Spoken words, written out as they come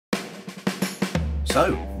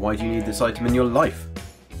So, why do you need this item in your life?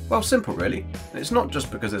 Well, simple really. It's not just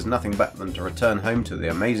because there's nothing better than to return home to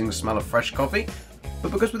the amazing smell of fresh coffee, but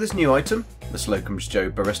because with this new item, the Slocum Joe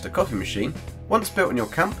Barista coffee machine, once built in your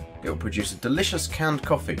camp, it will produce a delicious canned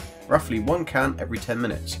coffee, roughly 1 can every 10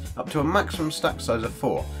 minutes, up to a maximum stack size of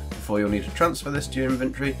 4, before you'll need to transfer this to your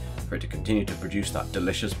inventory for it to continue to produce that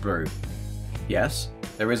delicious brew. Yes,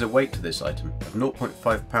 there is a weight to this item of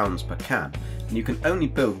 0.5 pounds per can, and you can only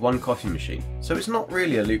build one coffee machine, so it's not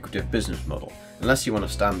really a lucrative business model, unless you want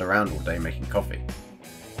to stand around all day making coffee.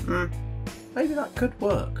 Maybe that could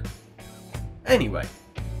work. Anyway,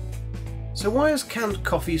 so why is canned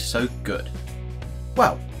coffee so good?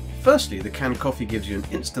 Well, firstly, the canned coffee gives you an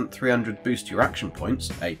instant 300 boost to your action points,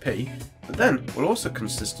 AP, but then will also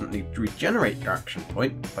consistently regenerate your action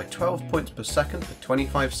point by 12 points per second for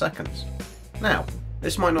 25 seconds. Now,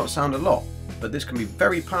 this might not sound a lot, but this can be a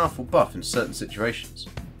very powerful buff in certain situations.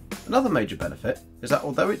 Another major benefit is that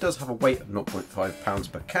although it does have a weight of 0.5 pounds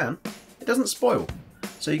per can, it doesn't spoil,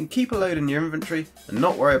 so you can keep a load in your inventory and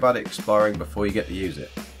not worry about it expiring before you get to use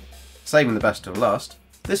it. Saving the best till last,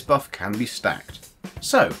 this buff can be stacked.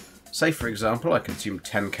 So, say for example I consume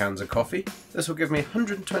 10 cans of coffee, this will give me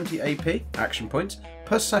 120 AP, action points,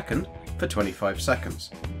 per second for 25 seconds.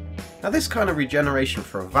 Now this kind of regeneration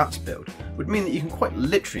for a VATS build would mean that you can quite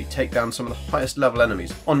literally take down some of the highest level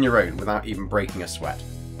enemies on your own without even breaking a sweat.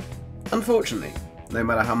 Unfortunately, no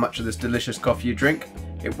matter how much of this delicious coffee you drink,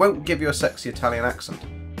 it won't give you a sexy Italian accent.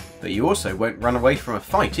 But you also won't run away from a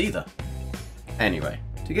fight either. Anyway,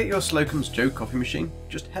 to get your Slocum Joe coffee machine,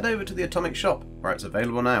 just head over to the Atomic Shop, where it's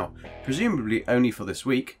available now, presumably only for this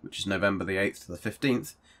week, which is November the 8th to the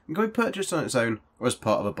 15th, and go purchase on its own or as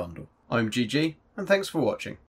part of a bundle. I'm GG, and thanks for watching.